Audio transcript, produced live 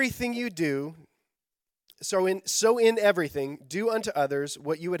Everything you do, so in everything, do unto others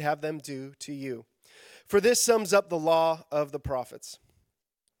what you would have them do to you. For this sums up the law of the prophets.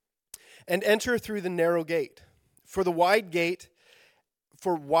 And enter through the narrow gate. For wide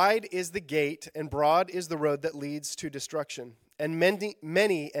is the gate, and broad is the road that leads to destruction, and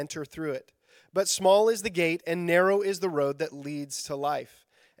many enter through it. But small is the gate, and narrow is the road that leads to life,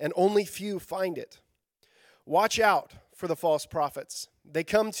 and only few find it. Watch out for the false prophets. They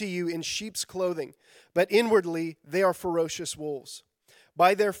come to you in sheep's clothing, but inwardly they are ferocious wolves.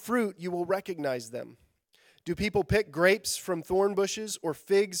 By their fruit you will recognize them. Do people pick grapes from thorn bushes or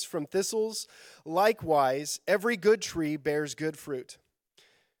figs from thistles? Likewise, every good tree bears good fruit,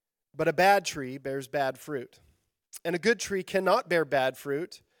 but a bad tree bears bad fruit. And a good tree cannot bear bad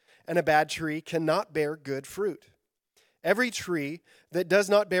fruit, and a bad tree cannot bear good fruit. Every tree that does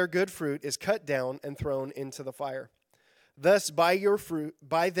not bear good fruit is cut down and thrown into the fire. Thus, by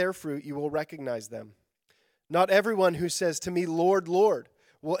their fruit you will recognize them. Not everyone who says to me, Lord, Lord,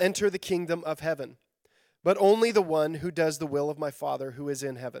 will enter the kingdom of heaven, but only the one who does the will of my Father who is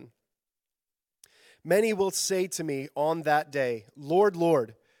in heaven. Many will say to me on that day, Lord,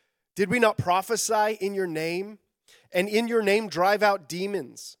 Lord, did we not prophesy in your name, and in your name drive out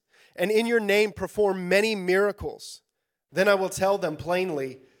demons, and in your name perform many miracles? Then I will tell them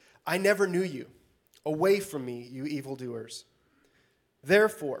plainly, I never knew you. Away from me, you evildoers.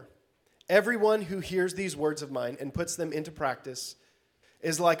 Therefore, everyone who hears these words of mine and puts them into practice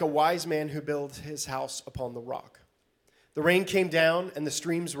is like a wise man who builds his house upon the rock. The rain came down and the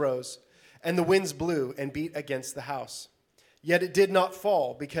streams rose, and the winds blew and beat against the house. Yet it did not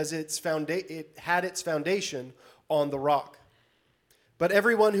fall because it had its foundation on the rock. But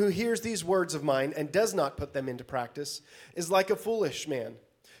everyone who hears these words of mine and does not put them into practice is like a foolish man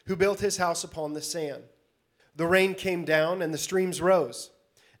who built his house upon the sand. The rain came down and the streams rose,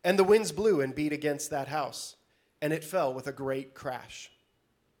 and the winds blew and beat against that house, and it fell with a great crash.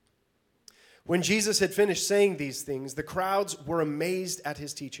 When Jesus had finished saying these things, the crowds were amazed at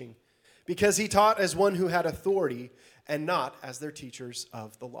his teaching, because he taught as one who had authority and not as their teachers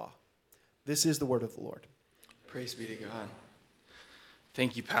of the law. This is the word of the Lord. Praise be to God.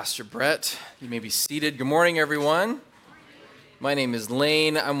 Thank you, Pastor Brett. You may be seated. Good morning, everyone. My name is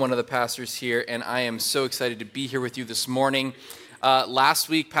Lane. I'm one of the pastors here, and I am so excited to be here with you this morning. Last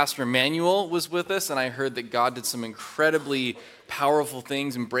week, Pastor Emmanuel was with us, and I heard that God did some incredibly powerful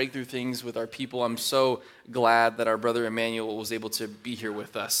things and breakthrough things with our people. I'm so glad that our brother Emmanuel was able to be here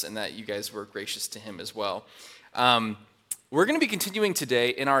with us and that you guys were gracious to him as well. We're going to be continuing today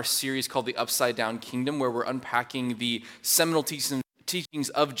in our series called The Upside Down Kingdom, where we're unpacking the seminal teachings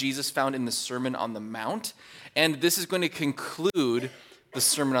of Jesus found in the Sermon on the Mount. And this is going to conclude the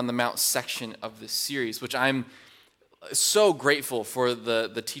Sermon on the Mount section of this series, which I'm so grateful for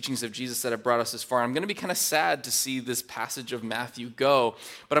the teachings of Jesus that have brought us this far. I'm going to be kind of sad to see this passage of Matthew go,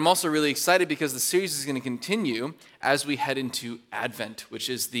 but I'm also really excited because the series is going to continue as we head into Advent, which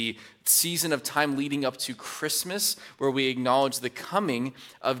is the season of time leading up to Christmas, where we acknowledge the coming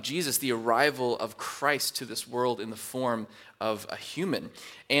of Jesus, the arrival of Christ to this world in the form of a human.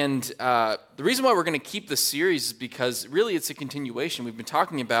 And the reason why we're going to keep this series is because really it's a continuation. We've been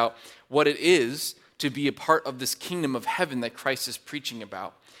talking about what it is to be a part of this kingdom of heaven that Christ is preaching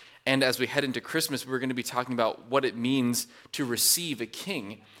about. And as we head into Christmas, we're going to be talking about what it means to receive a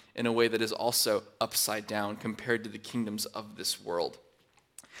king in a way that is also upside down compared to the kingdoms of this world.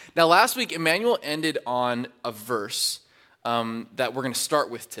 Now, last week, Emmanuel ended on a verse that we're going to start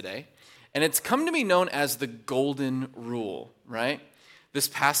with today. And it's come to be known as the Golden Rule, right? This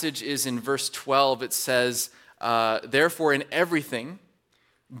passage is in verse 12. It says, therefore, in everything,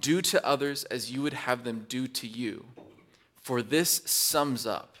 do to others as you would have them do to you, for this sums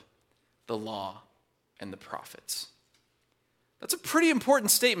up the law and the prophets. That's a pretty important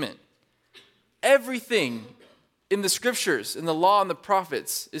statement. Everything in the scriptures, in the law and the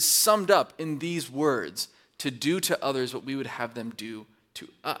prophets, is summed up in these words, to do to others what we would have them do to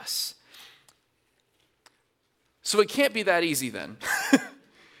us. So it can't be that easy then.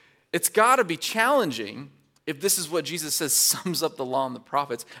 It's got to be challenging if this is what Jesus says sums up the law and the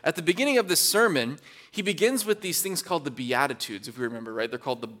prophets. At the beginning of this sermon, he begins with these things called the Beatitudes, if we remember, right? They're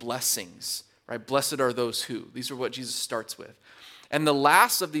called the blessings, right? Blessed are those who. These are what Jesus starts with. And the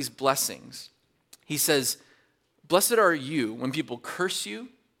last of these blessings, he says, blessed are you when people curse you,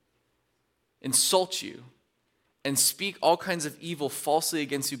 insult you, and speak all kinds of evil falsely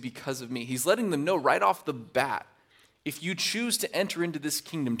against you because of me. He's letting them know right off the bat, if you choose to enter into this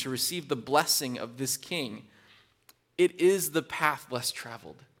kingdom, to receive the blessing of this king, it is the path less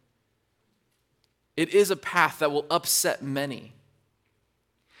traveled. It is a path that will upset many.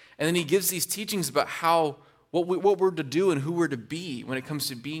 And then he gives these teachings about what we're to do and who we're to be when it comes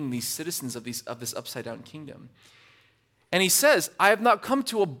to being these citizens of this upside-down kingdom. And he says, I have not come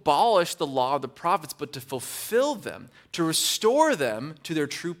to abolish the law of the prophets, but to fulfill them, to restore them to their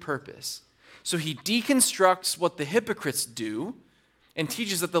true purpose. So he deconstructs what the hypocrites do and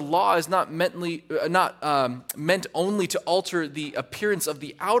teaches that the law is not meant only to alter the appearance of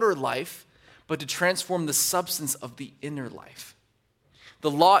the outer life, but to transform the substance of the inner life. The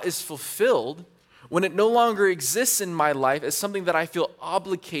law is fulfilled when it no longer exists in my life as something that I feel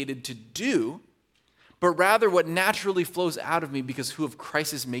obligated to do, but rather what naturally flows out of me because who of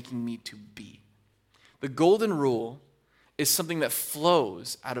Christ is making me to be. The golden rule is something that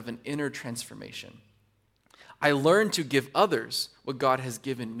flows out of an inner transformation. I learn to give others what God has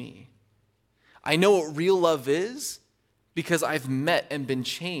given me. I know what real love is because I've met and been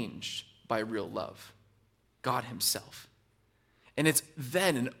changed by real love, God himself. And it's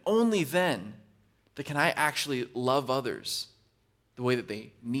then and only then that can I actually love others the way that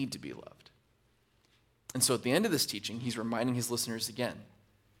they need to be loved. And so at the end of this teaching, he's reminding his listeners again,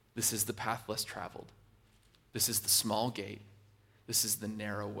 this is the path less traveled. This is the small gate. This is the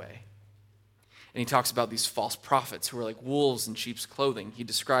narrow way. And he talks about these false prophets who are like wolves in sheep's clothing. He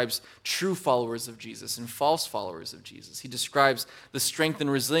describes true followers of Jesus and false followers of Jesus. He describes the strength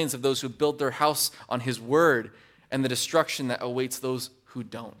and resilience of those who build their house on his word and the destruction that awaits those who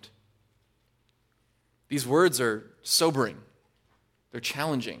don't. These words are sobering. They're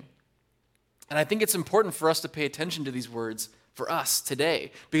challenging. And I think it's important for us to pay attention to these words for us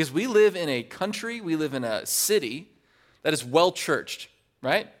today, because we live in a country, we live in a city that is well-churched,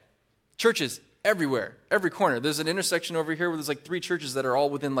 right? Churches everywhere, every corner. There's an intersection over here where there's like 3 churches that are all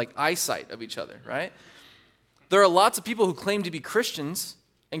within like eyesight of each other, right? There are lots of people who claim to be Christians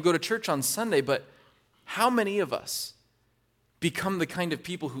and go to church on Sunday, but how many of us become the kind of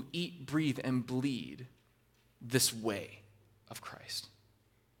people who eat, breathe, and bleed this way of Christ?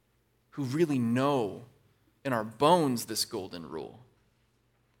 Who really know in our bones this golden rule?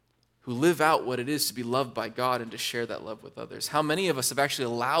 Who live out what it is to be loved by God and to share that love with others? How many of us have actually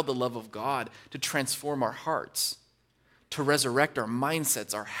allowed the love of God to transform our hearts, to resurrect our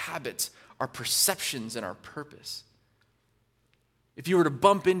mindsets, our habits, our perceptions, and our purpose? If you were to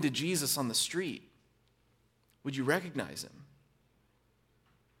bump into Jesus on the street, would you recognize him?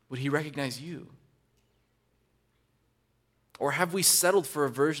 Would he recognize you? Or have we settled for a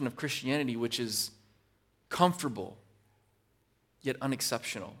version of Christianity which is comfortable, yet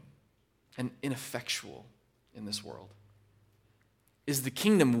unexceptional and ineffectual in this world? Is the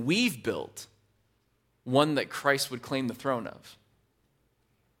kingdom we've built one that Christ would claim the throne of?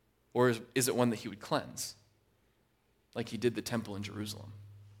 Or is it one that he would cleanse, like he did the temple in Jerusalem?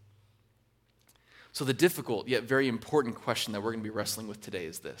 So the difficult yet very important question that we're going to be wrestling with today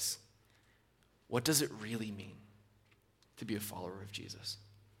is this: what does it really mean to be a follower of Jesus?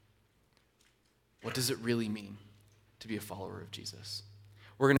 What does it really mean to be a follower of Jesus?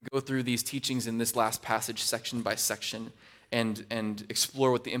 We're going to go through these teachings in this last passage section by section and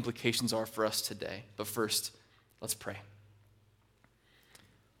explore what the implications are for us today. But first, let's pray.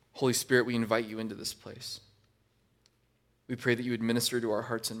 Holy Spirit, we invite you into this place. We pray that you would minister to our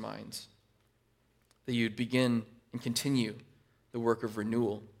hearts and minds, that you would begin and continue the work of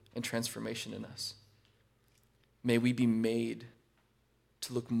renewal and transformation in us. May we be made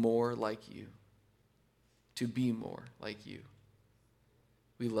to look more like you, to be more like you.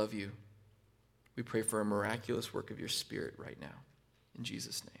 We love you. We pray for a miraculous work of your Spirit right now. In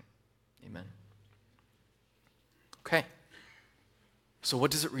Jesus' name, amen. Okay, so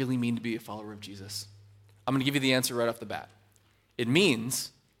what does it really mean to be a follower of Jesus? I'm going to give you the answer right off the bat. It means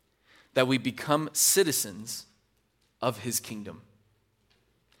that we become citizens of his kingdom.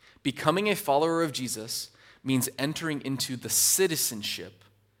 Becoming a follower of Jesus means entering into the citizenship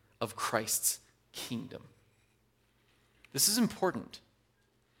of Christ's kingdom. This is important.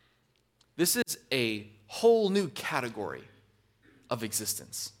 This is a whole new category of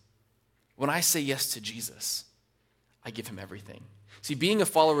existence. When I say yes to Jesus, I give him everything. See, being a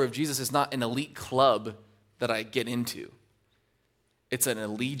follower of Jesus is not an elite club that I get into. It's an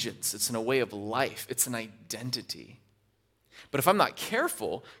allegiance. It's a way of life. It's an identity. But if I'm not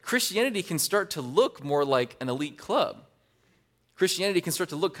careful, Christianity can start to look more like an elite club. Christianity can start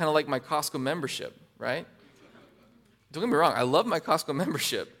to look kind of like my Costco membership, right? Don't get me wrong, I love my Costco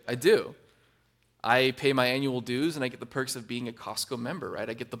membership. I do. I pay my annual dues and I get the perks of being a Costco member, right?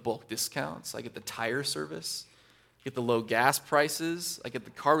 I get the bulk discounts, I get the tire service, I get the low gas prices, I get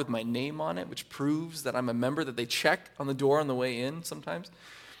the card with my name on it, which proves that I'm a member that they check on the door on the way in sometimes.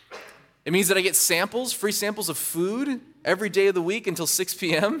 It means that I get samples, free samples of food every day of the week until 6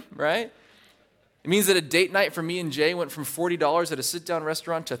 p.m., right? It means that a date night for me and Jay went from $40 at a sit-down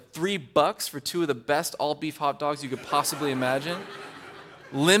restaurant to $3 for two of the best all-beef hot dogs you could possibly imagine.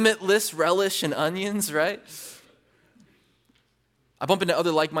 Limitless relish and onions, right? I bump into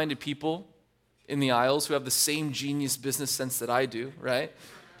other like-minded people in the aisles who have the same genius business sense that I do, right?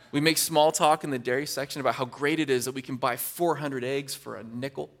 We make small talk in the dairy section about how great it is that we can buy 400 eggs for a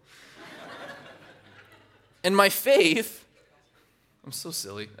nickel. And my faith, I'm so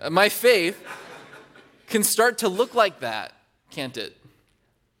silly, my faith can start to look like that, can't it?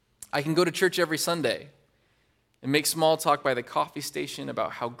 I can go to church every Sunday and make small talk by the coffee station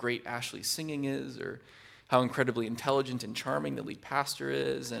about how great Ashley's singing is, or how incredibly intelligent and charming the lead pastor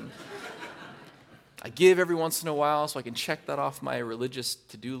is, and I give every once in a while so I can check that off my religious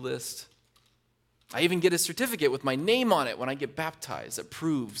to-do list. I even get a certificate with my name on it when I get baptized that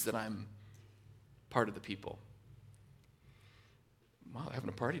proves that I'm part of the people. Wow, they're having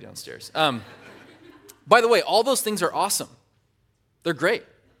a party downstairs. By the way, all those things are awesome. They're great.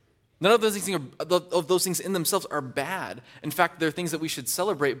 None of those things in themselves are bad. In fact, they're things that we should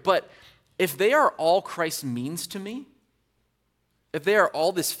celebrate. But if they are all Christ means to me, if they are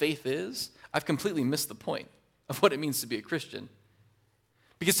all this faith is, I've completely missed the point of what it means to be a Christian.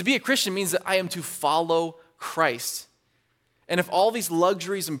 Because to be a Christian means that I am to follow Christ. And if all these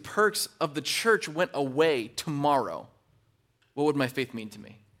luxuries and perks of the church went away tomorrow, what would my faith mean to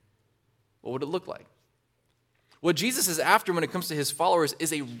me? What would it look like? What Jesus is after when it comes to his followers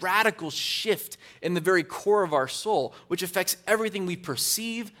is a radical shift in the very core of our soul, which affects everything we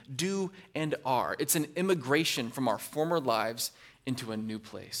perceive, do, and are. It's an immigration from our former lives into a new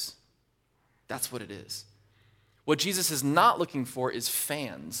place. That's what it is. What Jesus is not looking for is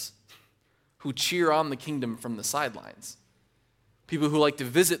fans who cheer on the kingdom from the sidelines. People who like to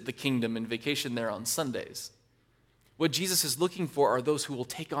visit the kingdom and vacation there on Sundays. What Jesus is looking for are those who will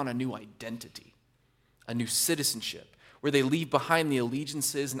take on a new identity, a new citizenship, where they leave behind the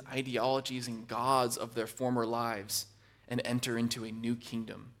allegiances and ideologies and gods of their former lives and enter into a new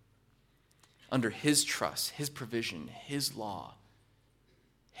kingdom under his trust, his provision, his law,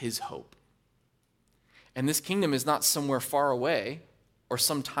 his hope. And this kingdom is not somewhere far away or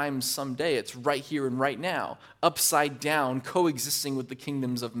sometime, someday. It's right here and right now, upside down, coexisting with the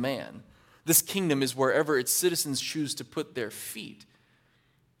kingdoms of man. This kingdom is wherever its citizens choose to put their feet.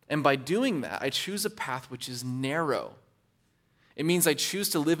 And by doing that, I choose a path which is narrow. It means I choose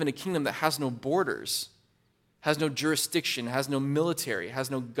to live in a kingdom that has no borders, has no jurisdiction, has no military,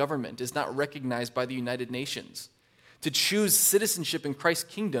 has no government, is not recognized by the United Nations. To choose citizenship in Christ's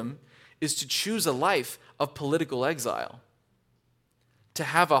kingdom is to choose a life of political exile. To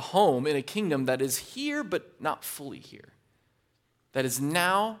have a home in a kingdom that is here but not fully here. That is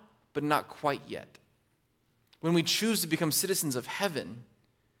now but not quite yet. When we choose to become citizens of heaven,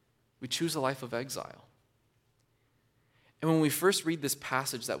 we choose a life of exile. And when we first read this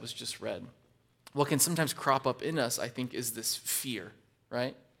passage that was just read, what can sometimes crop up in us, I think, is this fear,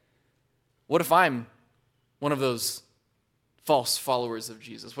 right? What if I'm one of those false followers of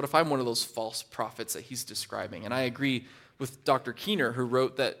Jesus? What if I'm one of those false prophets that he's describing? And I agree with Dr. Keener, who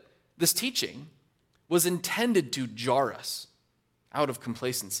wrote that this teaching was intended to jar us out of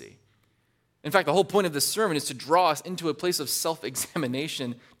complacency. In fact, the whole point of this sermon is to draw us into a place of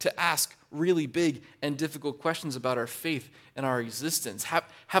self-examination, to ask really big and difficult questions about our faith and our existence.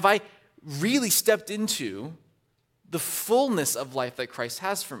 Have I really stepped into the fullness of life that Christ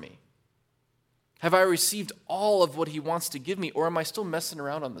has for me? Have I received all of what he wants to give me, or am I still messing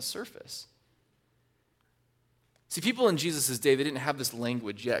around on the surface? See, people in Jesus' day, they didn't have this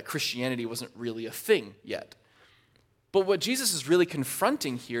language yet. Christianity wasn't really a thing yet. But what Jesus is really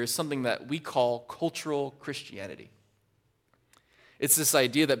confronting here is something that we call cultural Christianity. It's this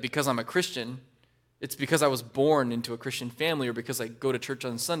idea that because I'm a Christian, it's because I was born into a Christian family, or because I go to church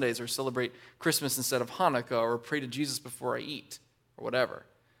on Sundays, or celebrate Christmas instead of Hanukkah, or pray to Jesus before I eat, or whatever.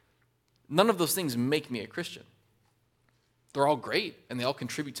 None of those things make me a Christian. They're all great, and they all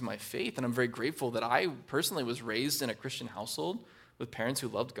contribute to my faith, and I'm very grateful that I personally was raised in a Christian household with parents who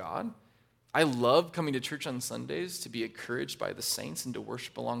loved God. I love coming to church on Sundays to be encouraged by the saints and to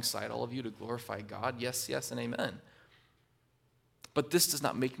worship alongside all of you to glorify God. Yes, yes, and amen. But this does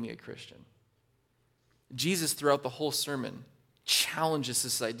not make me a Christian. Jesus, throughout the whole sermon, challenges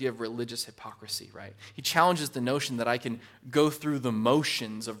this idea of religious hypocrisy, right? He challenges the notion that I can go through the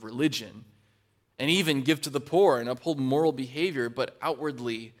motions of religion and even give to the poor and uphold moral behavior, but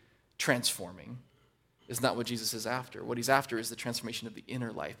outwardly transforming is not what Jesus is after. What he's after is the transformation of the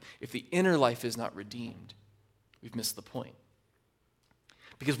inner life. If the inner life is not redeemed, we've missed the point.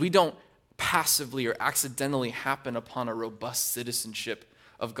 Because we don't passively or accidentally happen upon a robust citizenship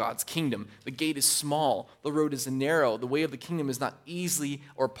of God's kingdom. The gate is small, the road is narrow, the way of the kingdom is not easy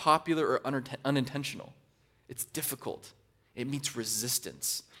or popular or unintentional. It's difficult, it meets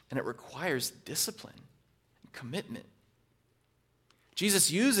resistance, and it requires discipline and commitment. Jesus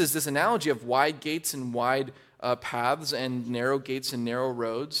uses this analogy of wide gates and wide paths and narrow gates and narrow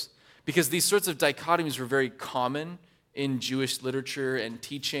roads because these sorts of dichotomies were very common in Jewish literature and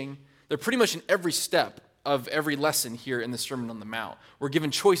teaching. They're pretty much in every step of every lesson here in the Sermon on the Mount. We're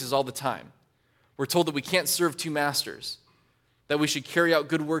given choices all the time. We're told that we can't serve two masters, that we should carry out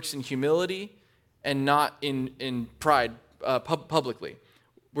good works in humility and not in pride publicly.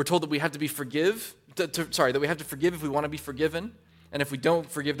 We're told that we have to forgive if we want to be forgiven, and if we don't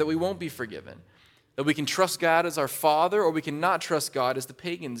forgive, that we won't be forgiven. That we can trust God as our Father, or we can not trust God as the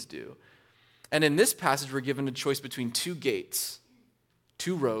pagans do. And in this passage, we're given a choice between two gates,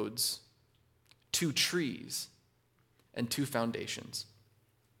 two roads, two trees, and two foundations.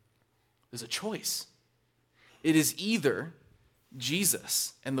 There's a choice. It is either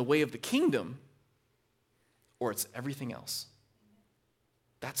Jesus and the way of the kingdom, or it's everything else.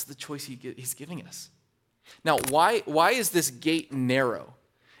 That's the choice he's giving us. Now, why is this gate narrow?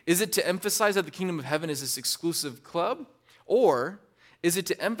 Is it to emphasize that the kingdom of heaven is this exclusive club? Or is it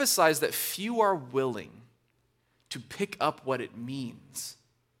to emphasize that few are willing to pick up what it means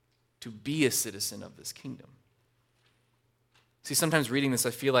to be a citizen of this kingdom? See, sometimes reading this,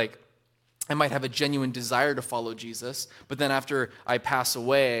 I feel like I might have a genuine desire to follow Jesus, but then after I pass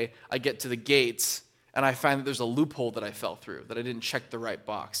away, I get to the gates, and I find that there's a loophole that I fell through, that I didn't check the right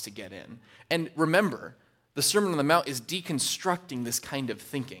box to get in. And remember, the Sermon on the Mount is deconstructing this kind of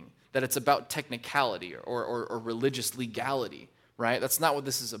thinking, that it's about technicality or religious legality, right? That's not what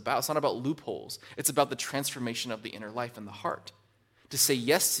this is about. It's not about loopholes. It's about the transformation of the inner life and the heart. To say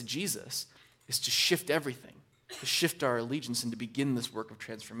yes to Jesus is to shift everything, to shift our allegiance and to begin this work of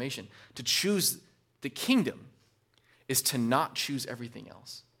transformation. To choose the kingdom is to not choose everything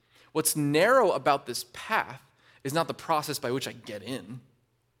else. What's narrow about this path is not the process by which I get in.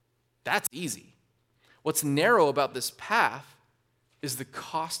 That's easy. What's narrow about this path is the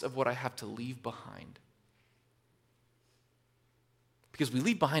cost of what I have to leave behind. Because we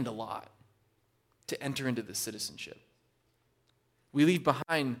leave behind a lot to enter into this citizenship. We leave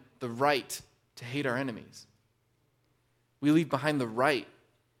behind the right to hate our enemies. We leave behind the right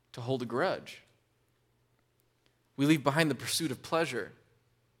to hold a grudge. We leave behind the pursuit of pleasure.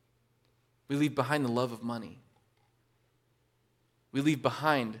 We leave behind the love of money. We leave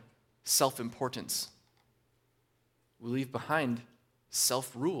behind self-importance. We leave behind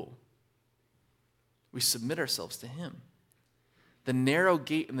self-rule. We submit ourselves to Him. The narrow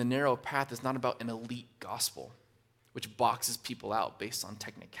gate and the narrow path is not about an elite gospel, which boxes people out based on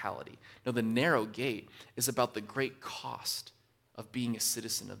technicality. No, the narrow gate is about the great cost of being a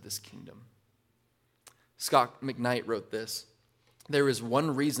citizen of this kingdom. Scott McKnight wrote this: "There is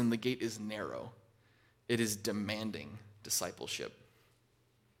one reason the gate is narrow. It is demanding discipleship."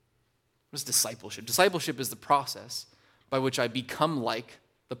 What is discipleship? Discipleship is the process by which I become like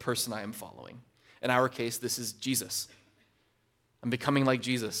the person I am following. In our case, this is Jesus. I'm becoming like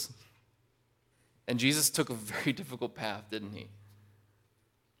Jesus. And Jesus took a very difficult path, didn't he?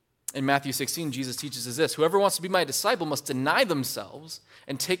 In Matthew 16, Jesus teaches us this: "Whoever wants to be my disciple must deny themselves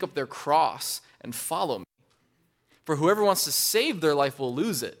and take up their cross and follow me. For whoever wants to save their life will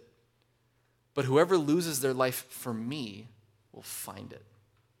lose it, but whoever loses their life for me will find it."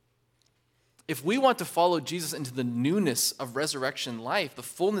 If we want to follow Jesus into the newness of resurrection life, the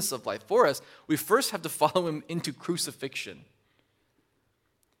fullness of life for us, we first have to follow him into crucifixion.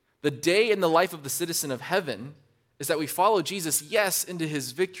 The day in the life of the citizen of heaven is that we follow Jesus, yes, into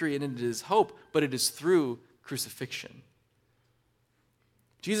his victory and into his hope, but it is through crucifixion.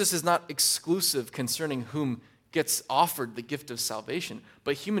 Jesus is not exclusive concerning whom gets offered the gift of salvation,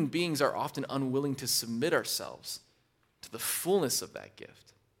 but human beings are often unwilling to submit ourselves to the fullness of that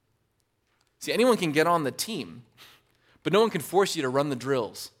gift. See, anyone can get on the team, but no one can force you to run the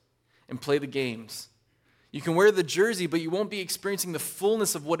drills and play the games. You can wear the jersey, but you won't be experiencing the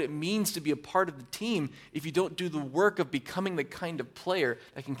fullness of what it means to be a part of the team if you don't do the work of becoming the kind of player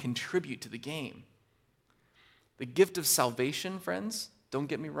that can contribute to the game. The gift of salvation, friends, don't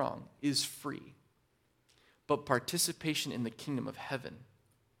get me wrong, is free. But participation in the kingdom of heaven,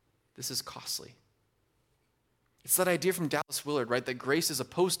 this is costly. It's that idea from Dallas Willard, right? That grace is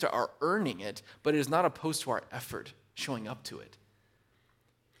opposed to our earning it, but it is not opposed to our effort showing up to it.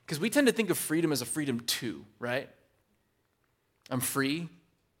 Because we tend to think of freedom as a freedom to, right? I'm free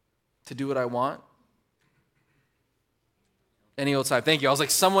to do what I want. Any old time. Thank you. I was like,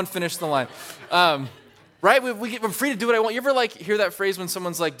 someone finish the line. Right? We're free to do what I want. You ever like hear that phrase when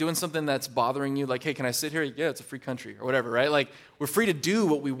someone's like doing something that's bothering you? Like, hey, can I sit here? Yeah, it's a free country or whatever, right? Like, we're free to do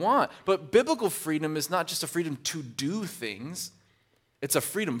what we want. But biblical freedom is not just a freedom to do things. It's a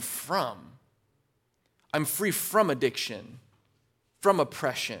freedom from. I'm free from addiction, from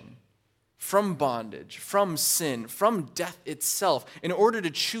oppression, from bondage, from sin, from death itself. In order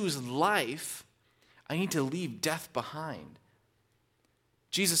to choose life, I need to leave death behind.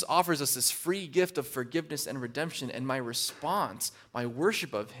 Jesus offers us this free gift of forgiveness and redemption, and my response, my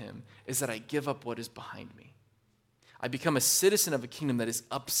worship of him, is that I give up what is behind me. I become a citizen of a kingdom that is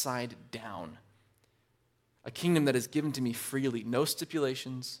upside down, a kingdom that is given to me freely, no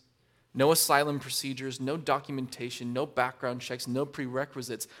stipulations, no asylum procedures, no documentation, no background checks, no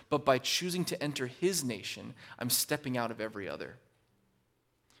prerequisites, but by choosing to enter his nation, I'm stepping out of every other.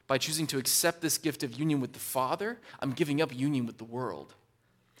 By choosing to accept this gift of union with the Father, I'm giving up union with the world.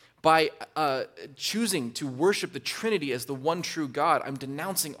 By choosing to worship the Trinity as the one true God, I'm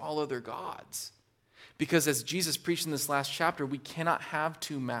denouncing all other gods. Because as Jesus preached in this last chapter, we cannot have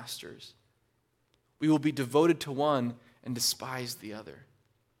two masters. We will be devoted to one and despise the other.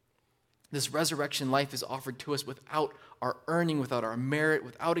 This resurrection life is offered to us without our earning, without our merit,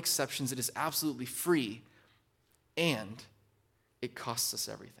 without exceptions. It is absolutely free, and it costs us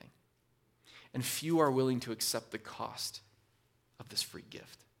everything. And few are willing to accept the cost of this free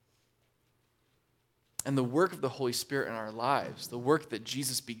gift. And the work of the Holy Spirit in our lives, the work that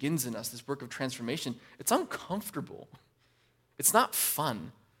Jesus begins in us, this work of transformation, it's uncomfortable. It's not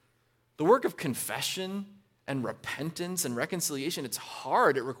fun. The work of confession and repentance and reconciliation, it's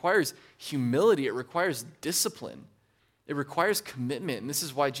hard. It requires humility. It requires discipline. It requires commitment. And this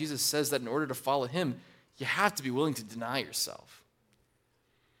is why Jesus says that in order to follow him, you have to be willing to deny yourself.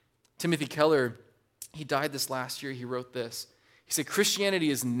 Timothy Keller, he died this last year. He wrote this. He said,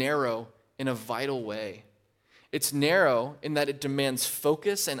 Christianity is narrow in a vital way. It's narrow in that it demands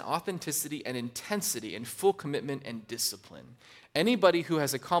focus and authenticity and intensity and full commitment and discipline. Anybody who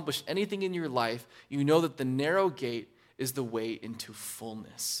has accomplished anything in your life, you know that the narrow gate is the way into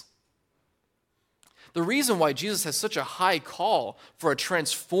fullness. The reason why Jesus has such a high call for a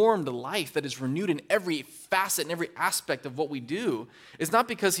transformed life that is renewed in every facet and every aspect of what we do is not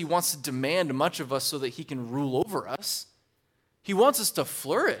because he wants to demand much of us so that he can rule over us. He wants us to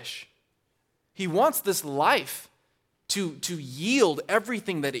flourish. He wants this life to yield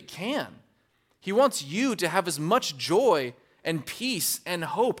everything that it can. He wants you to have as much joy and peace and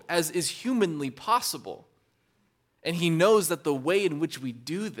hope as is humanly possible. And he knows that the way in which we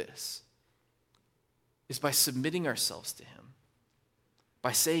do this is by submitting ourselves to him,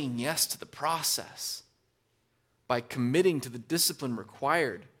 by saying yes to the process, by committing to the discipline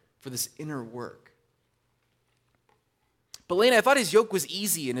required for this inner work. But Lane, I thought his yoke was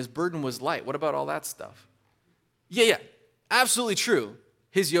easy and his burden was light. What about all that stuff? Yeah, absolutely true.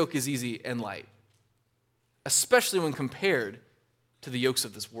 His yoke is easy and light, especially when compared to the yokes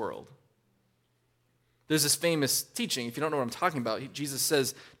of this world. There's this famous teaching, if you don't know what I'm talking about, Jesus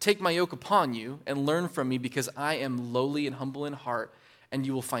says, take my yoke upon you and learn from me because I am lowly and humble in heart, and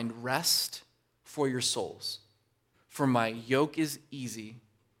you will find rest for your souls. For my yoke is easy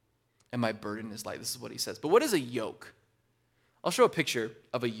and my burden is light. This is what he says. But what is a yoke? I'll show a picture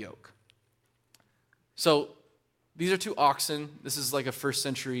of a yoke. So these are two oxen. This is like a first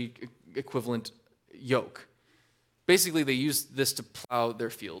century equivalent yoke. Basically, they used this to plow their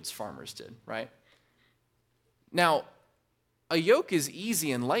fields, farmers did, right? Now, a yoke is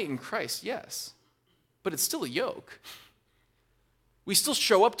easy and light in Christ, yes, but it's still a yoke. We still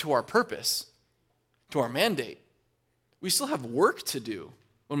show up to our purpose, to our mandate. We still have work to do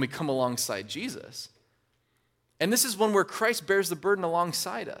when we come alongside Jesus. And this is one where Christ bears the burden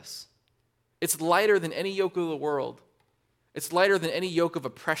alongside us. It's lighter than any yoke of the world. It's lighter than any yoke of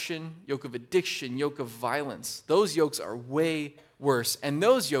oppression, yoke of addiction, yoke of violence. Those yokes are way worse, and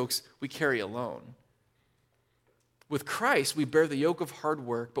those yokes we carry alone. With Christ, we bear the yoke of hard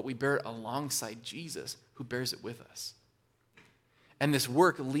work, but we bear it alongside Jesus, who bears it with us. And this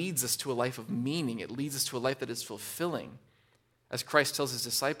work leads us to a life of meaning. It leads us to a life that is fulfilling. As Christ tells his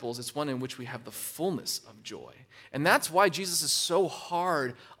disciples, it's one in which we have the fullness of joy. And that's why Jesus is so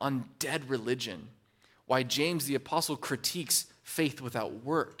hard on dead religion. Why James the apostle critiques faith without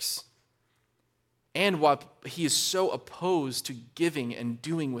works. And why he is so opposed to giving and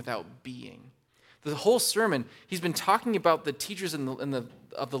doing without being. The whole sermon, he's been talking about the teachers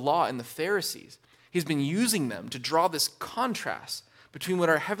of the law and the Pharisees. He's been using them to draw this contrast between what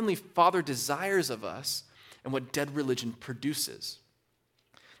our Heavenly Father desires of us and what dead religion produces.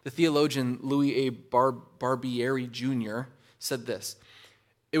 The theologian Louis A. Barbieri Jr. said this: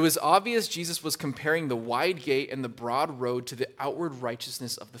 "It was obvious Jesus was comparing the wide gate and the broad road to the outward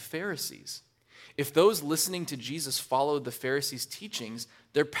righteousness of the Pharisees. If those listening to Jesus followed the Pharisees' teachings,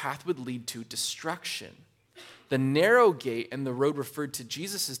 their path would lead to destruction. The narrow gate and the road referred to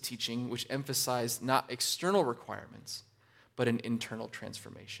Jesus' teaching, which emphasized not external requirements, but an internal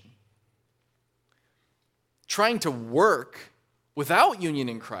transformation." Trying to work without union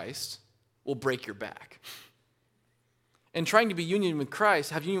in Christ will break your back. And trying to be have union with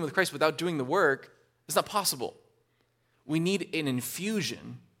Christ without doing the work is not possible. We need an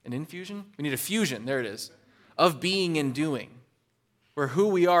infusion. We need a fusion, there it is, of being and doing, where who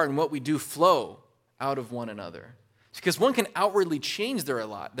we are and what we do flow out of one another. Because one can outwardly change their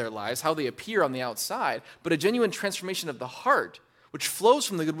lives, how they appear on the outside, but a genuine transformation of the heart, which flows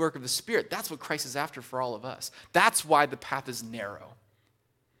from the good work of the Spirit, that's what Christ is after for all of us. That's why the path is narrow.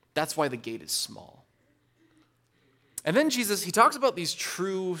 That's why the gate is small. And then Jesus, he talks about these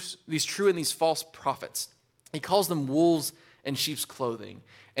true and these false prophets. He calls them wolves in sheep's clothing.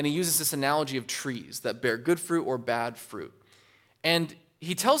 And he uses this analogy of trees that bear good fruit or bad fruit. And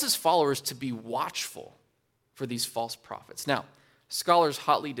he tells his followers to be watchful for these false prophets. Now, scholars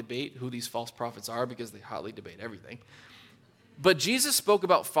hotly debate who these false prophets are because they hotly debate everything. But Jesus spoke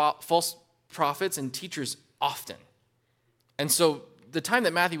about false prophets and teachers often. And so the time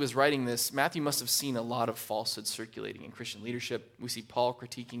that Matthew was writing this, Matthew must have seen a lot of falsehood circulating in Christian leadership. We see Paul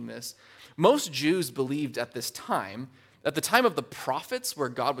critiquing this. Most Jews believed at this time, at the time of the prophets, where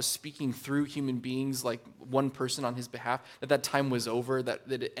God was speaking through human beings, like one person on his behalf, that time was over, that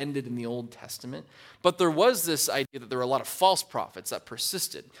it ended in the Old Testament. But there was this idea that there were a lot of false prophets that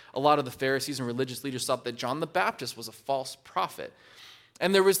persisted. A lot of the Pharisees and religious leaders thought that John the Baptist was a false prophet.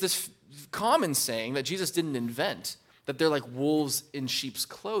 And there was this common saying that Jesus didn't invent, that they're like wolves in sheep's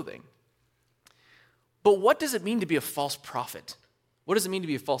clothing. But what does it mean to be a false prophet? What does it mean to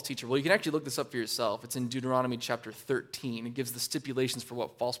be a false teacher? Well, you can actually look this up for yourself. It's in Deuteronomy chapter 13. It gives the stipulations for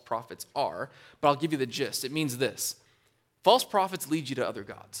what false prophets are, but I'll give you the gist. It means this: false prophets lead you to other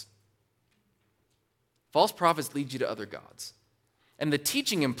gods. False prophets lead you to other gods. And the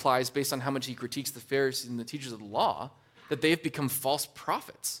teaching implies, based on how much he critiques the Pharisees and the teachers of the law, that they have become false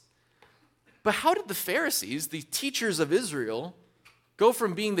prophets. But how did the Pharisees, the teachers of Israel, go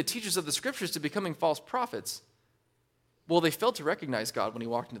from being the teachers of the scriptures to becoming false prophets? Well, they failed to recognize God when he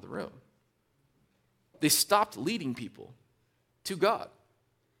walked into the room. They stopped leading people to God.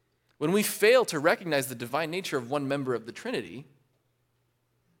 When we fail to recognize the divine nature of one member of the Trinity,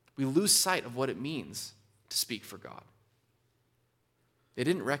 we lose sight of what it means to speak for God. They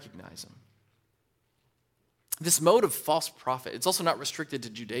didn't recognize him. This mode of false prophet, it's also not restricted to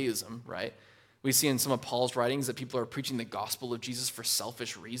Judaism, right? We see in some of Paul's writings that people are preaching the gospel of Jesus for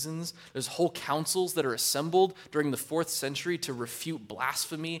selfish reasons. There's whole councils that are assembled during the 4th century to refute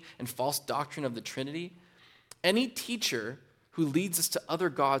blasphemy and false doctrine of the Trinity. Any teacher who leads us to other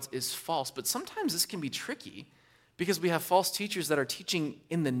gods is false, but sometimes this can be tricky because we have false teachers that are teaching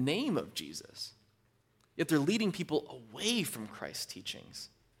in the name of Jesus, yet they're leading people away from Christ's teachings.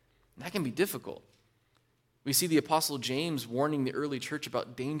 And that can be difficult. We see the Apostle James warning the early church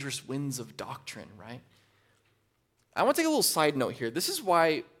about dangerous winds of doctrine, right? I want to take a little side note here. This is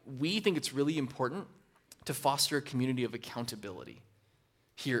why we think it's really important to foster a community of accountability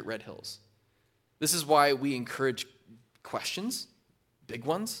here at Red Hills. This is why we encourage questions, big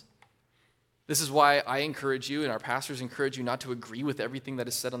ones. This is why I encourage you and our pastors encourage you not to agree with everything that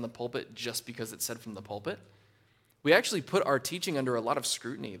is said on the pulpit just because it's said from the pulpit. We actually put our teaching under a lot of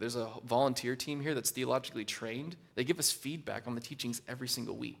scrutiny. There's a volunteer team here that's theologically trained. They give us feedback on the teachings every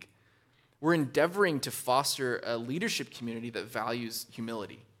single week. We're endeavoring to foster a leadership community that values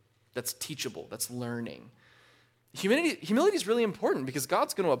humility, that's teachable, that's learning. Humility is really important because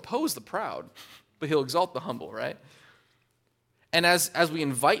God's going to oppose the proud, but he'll exalt the humble, right? And as we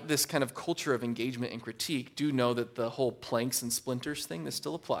invite this kind of culture of engagement and critique, do know that the whole planks and splinters thing, this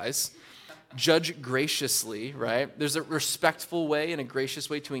still applies. Judge graciously, right? There's a respectful way and a gracious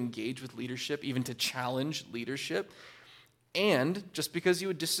way to engage with leadership, even to challenge leadership. And just because you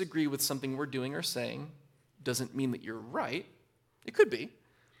would disagree with something we're doing or saying doesn't mean that you're right. It could be.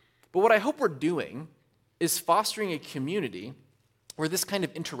 But what I hope we're doing is fostering a community where this kind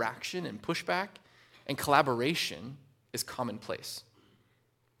of interaction and pushback and collaboration is commonplace,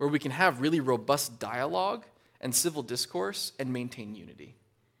 where we can have really robust dialogue and civil discourse and maintain unity,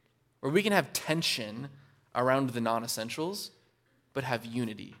 where we can have tension around the non-essentials, but have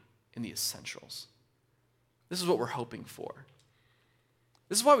unity in the essentials. This is what we're hoping for.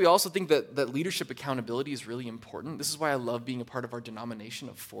 This is why we also think that leadership accountability is really important. This is why I love being a part of our denomination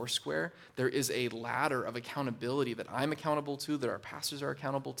of Foursquare. There is a ladder of accountability that I'm accountable to, that our pastors are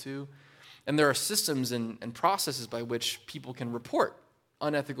accountable to. And there are systems and processes by which people can report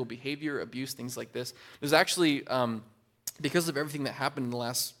unethical behavior, abuse, things like this. There's actually, because of everything that happened in the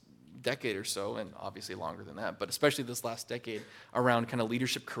last decade or so, and obviously longer than that, but especially this last decade around kind of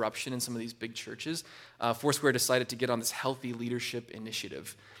leadership corruption in some of these big churches, Foursquare decided to get on this healthy leadership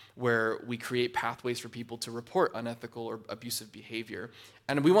initiative where we create pathways for people to report unethical or abusive behavior.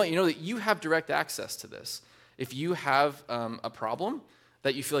 And we want you to know that you have direct access to this. If you have a problem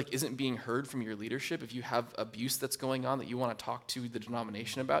that you feel like isn't being heard from your leadership, if you have abuse that's going on that you want to talk to the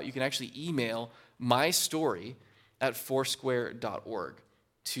denomination about, you can actually email mystory@foursquare.org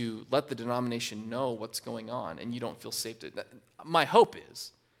to let the denomination know what's going on, and you don't feel safe to. My hope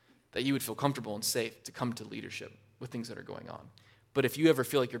is that you would feel comfortable and safe to come to leadership with things that are going on. But if you ever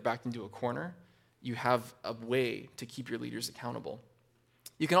feel like you're backed into a corner, you have a way to keep your leaders accountable.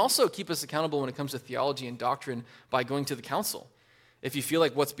 You can also keep us accountable when it comes to theology and doctrine by going to the council. If you feel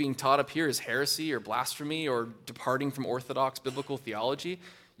like what's being taught up here is heresy or blasphemy or departing from orthodox biblical theology,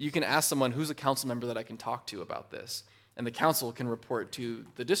 you can ask someone, who's a council member that I can talk to about this? And the council can report to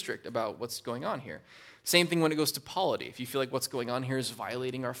the district about what's going on here. Same thing when it goes to polity. If you feel like what's going on here is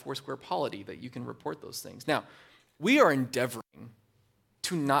violating our Foursquare polity, that you can report those things. Now, we are endeavoring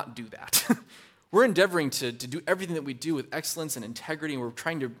to not do that. We're endeavoring to do everything that we do with excellence and integrity, and we're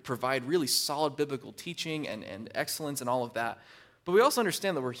trying to provide really solid biblical teaching and excellence and all of that. But we also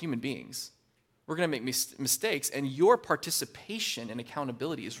understand that we're human beings. We're going to make mistakes, and your participation and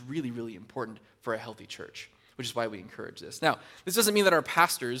accountability is really, really important for a healthy church, which is why we encourage this. Now, this doesn't mean that our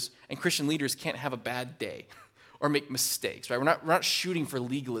pastors and Christian leaders can't have a bad day or make mistakes, right? We're not shooting for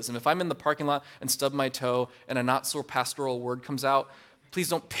legalism. If I'm in the parking lot and stub my toe and a not-so-pastoral word comes out, please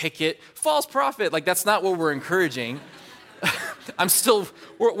don't pick it. False prophet, like that's not what we're encouraging.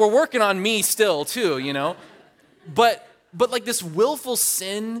 We're working on me still too, you know? But like this willful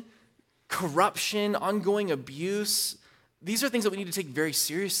sin, corruption, ongoing abuse, these are things that we need to take very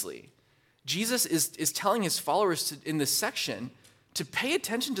seriously. Jesus is telling his followers in this section to pay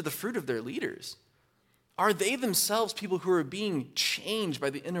attention to the fruit of their leaders. Are they themselves people who are being changed by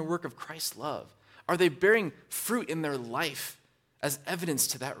the inner work of Christ's love? Are they bearing fruit in their life as evidence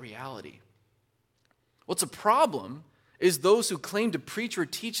to that reality? What's a problem is those who claim to preach or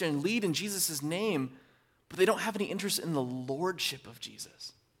teach and lead in Jesus' name, but they don't have any interest in the lordship of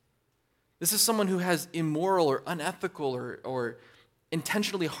Jesus. This is someone who has immoral or unethical or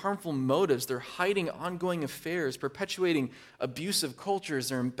intentionally harmful motives. They're hiding ongoing affairs, perpetuating abusive cultures.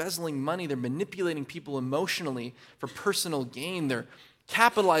 They're embezzling money. They're manipulating people emotionally for personal gain. They're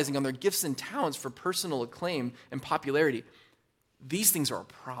capitalizing on their gifts and talents for personal acclaim and popularity. These things are a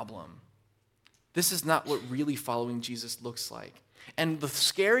problem. This is not what really following Jesus looks like. And the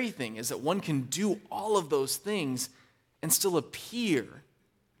scary thing is that one can do all of those things and still appear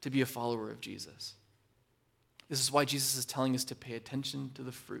to be a follower of Jesus. This is why Jesus is telling us to pay attention to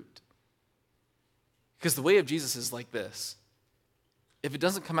the fruit. Because the way of Jesus is like this. If it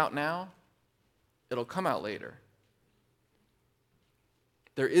doesn't come out now, it'll come out later.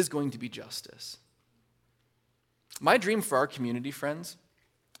 There is going to be justice. My dream for our community, friends,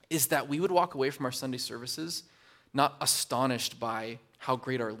 is that we would walk away from our Sunday services not astonished by how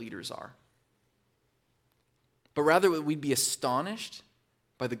great our leaders are, but rather we'd be astonished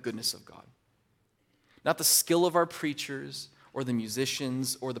by the goodness of God. Not the skill of our preachers or the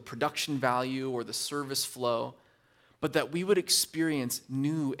musicians or the production value or the service flow, but that we would experience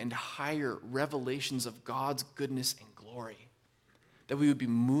new and higher revelations of God's goodness and glory. That we would be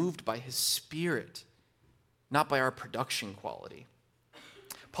moved by his Spirit, not by our production quality.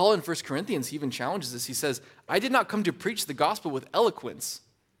 Paul in 1 Corinthians he even challenges this. He says, I did not come to preach the gospel with eloquence,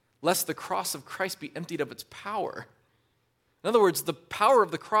 lest the cross of Christ be emptied of its power. In other words, the power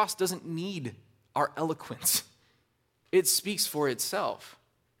of the cross doesn't need our eloquence. It speaks for itself.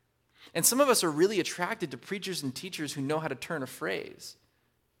 And some of us are really attracted to preachers and teachers who know how to turn a phrase.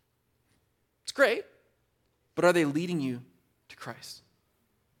 It's great, but are they leading you to Christ?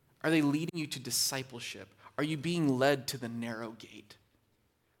 Are they leading you to discipleship? Are you being led to the narrow gate,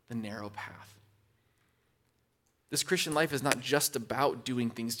 the narrow path? This Christian life is not just about doing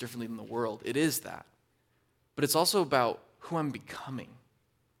things differently than the world. It is that. But it's also about who I'm becoming.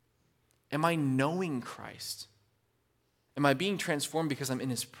 Am I knowing Christ? Am I being transformed because I'm in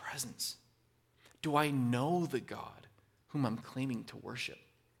his presence? Do I know the God whom I'm claiming to worship?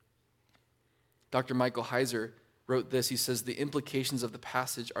 Dr. Michael Heiser wrote this. He says, the implications of the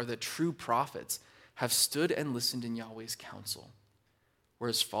passage are that true prophets have stood and listened in Yahweh's counsel,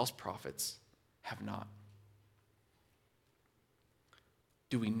 whereas false prophets have not.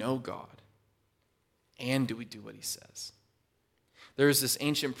 Do we know God? And do we do what he says? There is this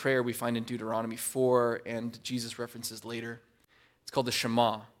ancient prayer we find in Deuteronomy 4, and Jesus references later. It's called the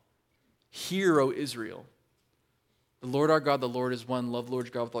Shema. Hear, O Israel. The Lord our God, the Lord is one. Love the Lord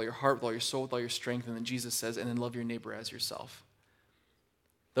your God with all your heart, with all your soul, with all your strength. And then Jesus says, and then love your neighbor as yourself.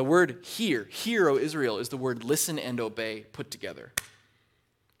 The word hear, O Israel, is the word listen and obey put together.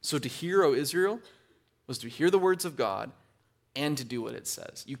 So to hear, O Israel, was to hear the words of God and to do what it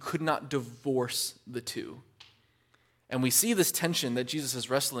says. You could not divorce the two. And we see this tension that Jesus is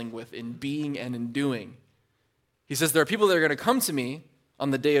wrestling with in being and in doing. He says, there are people that are going to come to me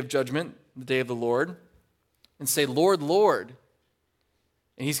on the day of judgment, the day of the Lord, and say, Lord, Lord.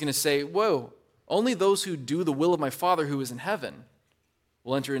 And he's going to say, whoa, only those who do the will of my Father who is in heaven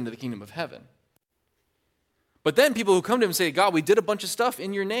will enter into the kingdom of heaven. But then people who come to him and say, God, we did a bunch of stuff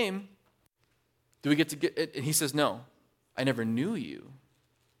in your name. Do we get to get it? And he says, no, I never knew you.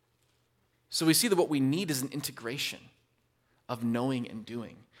 So we see that what we need is an integration of knowing and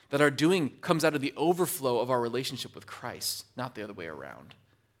doing. That our doing comes out of the overflow of our relationship with Christ, not the other way around.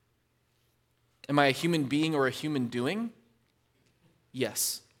 Am I a human being or a human doing?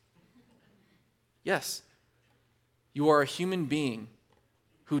 Yes. Yes. You are a human being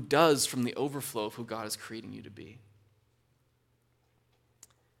who does from the overflow of who God is creating you to be.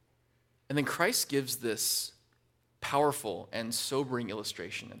 And then Christ gives this powerful and sobering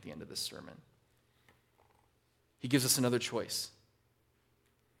illustration at the end of this sermon. He gives us another choice.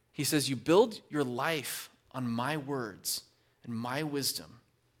 He says, you build your life on my words and my wisdom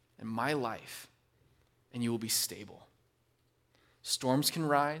and my life, and you will be stable. Storms can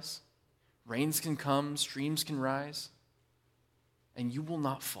rise, rains can come, streams can rise, and you will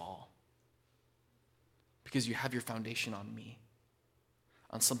not fall because you have your foundation on me,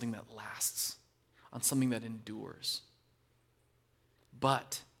 on something that lasts, on something that endures.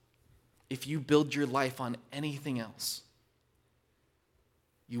 But if you build your life on anything else,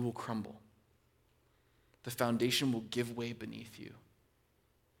 you will crumble. The foundation will give way beneath you,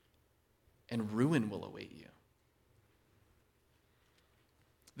 and ruin will await you.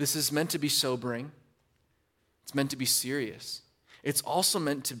 This is meant to be sobering. It's meant to be serious. It's also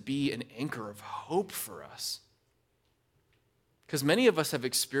meant to be an anchor of hope for us. Because many of us have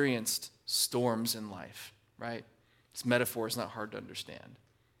experienced storms in life, right? This metaphor is not hard to understand.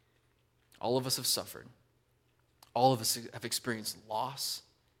 All of us have suffered. All of us have experienced loss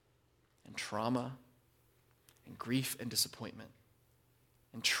and trauma and grief and disappointment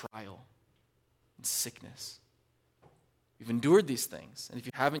and trial and sickness. We've endured these things, and if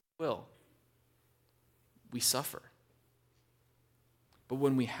you haven't, you will. We suffer. But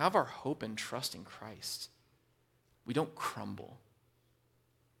when we have our hope and trust in Christ, we don't crumble.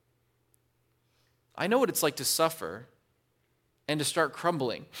 I know what it's like to suffer and to start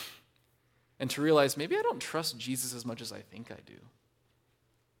crumbling and to realize maybe I don't trust Jesus as much as I think I do.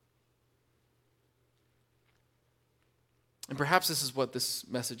 And perhaps this is what this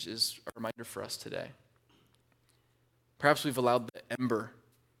message is a reminder for us today. Perhaps we've allowed the ember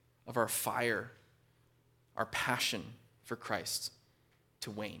of our fire, our passion for Christ, to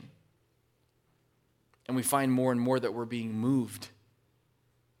wane. And we find more and more that we're being moved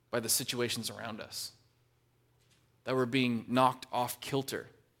by the situations around us, that we're being knocked off kilter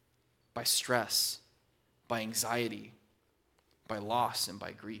by stress, by anxiety, by loss, and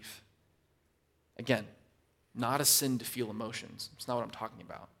by grief. Again, not a sin to feel emotions. It's not what I'm talking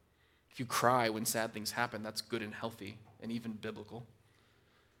about. If you cry when sad things happen, that's good and healthy and even biblical.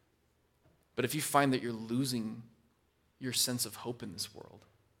 But if you find that you're losing your sense of hope in this world,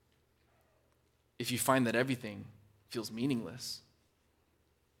 if you find that everything feels meaningless,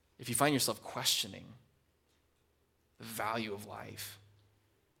 if you find yourself questioning the value of life,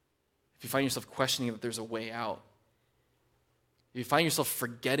 if you find yourself questioning that there's a way out, if you find yourself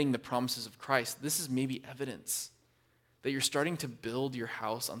forgetting the promises of Christ, this is maybe evidence that you're starting to build your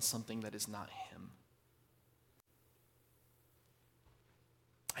house on something that is not Him.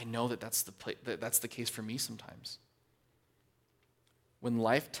 I know that that's the case for me sometimes. When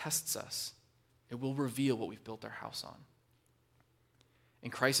life tests us, it will reveal what we've built our house on.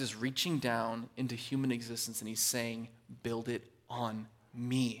 And Christ is reaching down into human existence and He's saying, build it on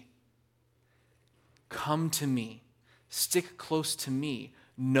me. Come to me. Stick close to me.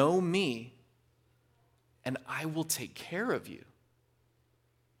 Know me. And I will take care of you.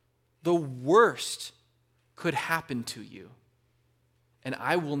 The worst could happen to you, and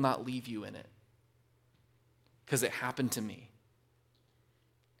I will not leave you in it, because it happened to me,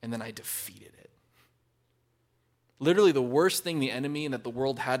 and then I defeated it. Literally the worst thing the enemy and that the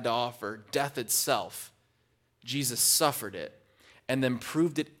world had to offer, death itself, Jesus suffered it and then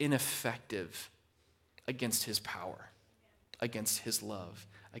proved it ineffective against his power, against his love,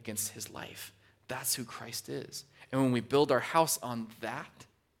 against his life. That's who Christ is. And when we build our house on that,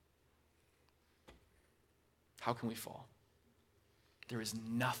 how can we fall? There is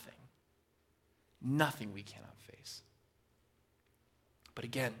nothing we cannot face. But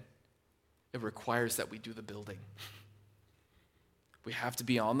again, it requires that we do the building. We have to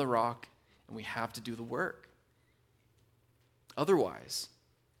be on the rock and we have to do the work. Otherwise,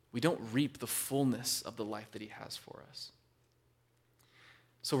 we don't reap the fullness of the life that he has for us.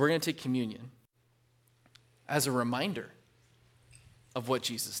 So we're going to take communion as a reminder of what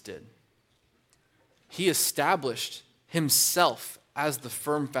Jesus did. He established himself as the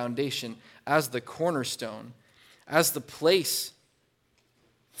firm foundation, as the cornerstone, as the place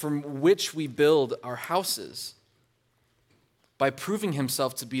from which we build our houses by proving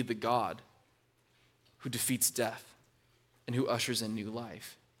himself to be the God who defeats death and who ushers in new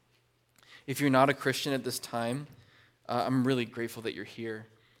life. If you're not a Christian at this time, I'm really grateful that you're here.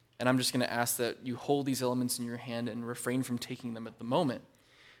 And I'm just going to ask that you hold these elements in your hand and refrain from taking them at the moment.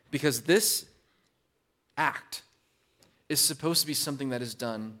 Because this act is supposed to be something that is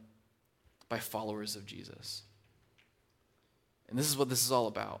done by followers of Jesus. And this is what this is all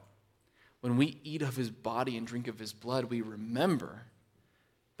about. When we eat of his body and drink of his blood, we remember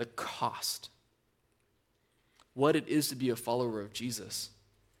the cost. What it is to be a follower of Jesus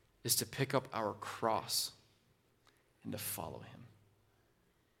is to pick up our cross and to follow him.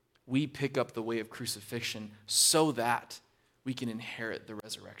 We pick up the way of crucifixion so that we can inherit the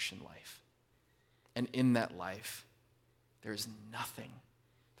resurrection life. And in that life, there is nothing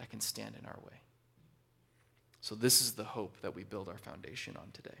that can stand in our way. So this is the hope that we build our foundation on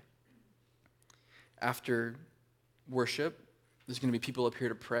today. After worship, there's going to be people up here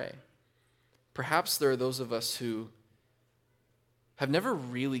to pray. Perhaps there are those of us who have never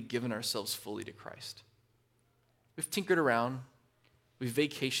really given ourselves fully to Christ. We've tinkered around. We've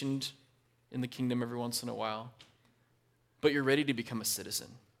vacationed in the kingdom every once in a while. But you're ready to become a citizen.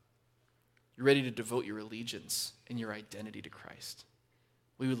 You're ready to devote your allegiance and your identity to Christ.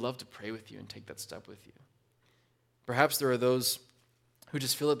 We would love to pray with you and take that step with you. Perhaps there are those who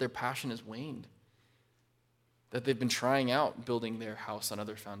just feel that their passion has waned, that they've been trying out building their house on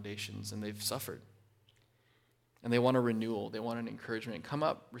other foundations and they've suffered. And they want a renewal, they want an encouragement. Come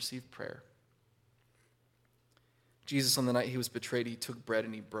up, receive prayer. Jesus, on the night he was betrayed, he took bread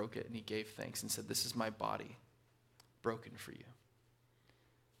and he broke it and he gave thanks and said, "This is my body broken for you.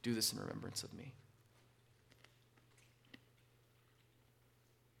 Do this in remembrance of me."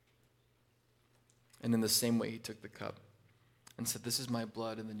 And in the same way, he took the cup and said, "This is my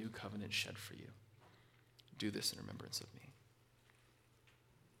blood in the new covenant shed for you. Do this in remembrance of me."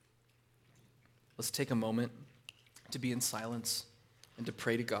 Let's take a moment to be in silence and to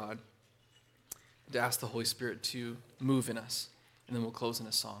pray to God, and to ask the Holy Spirit to move in us, and then we'll close in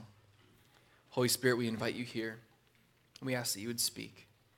a song. Holy Spirit, we invite you here, and we ask that you would speak.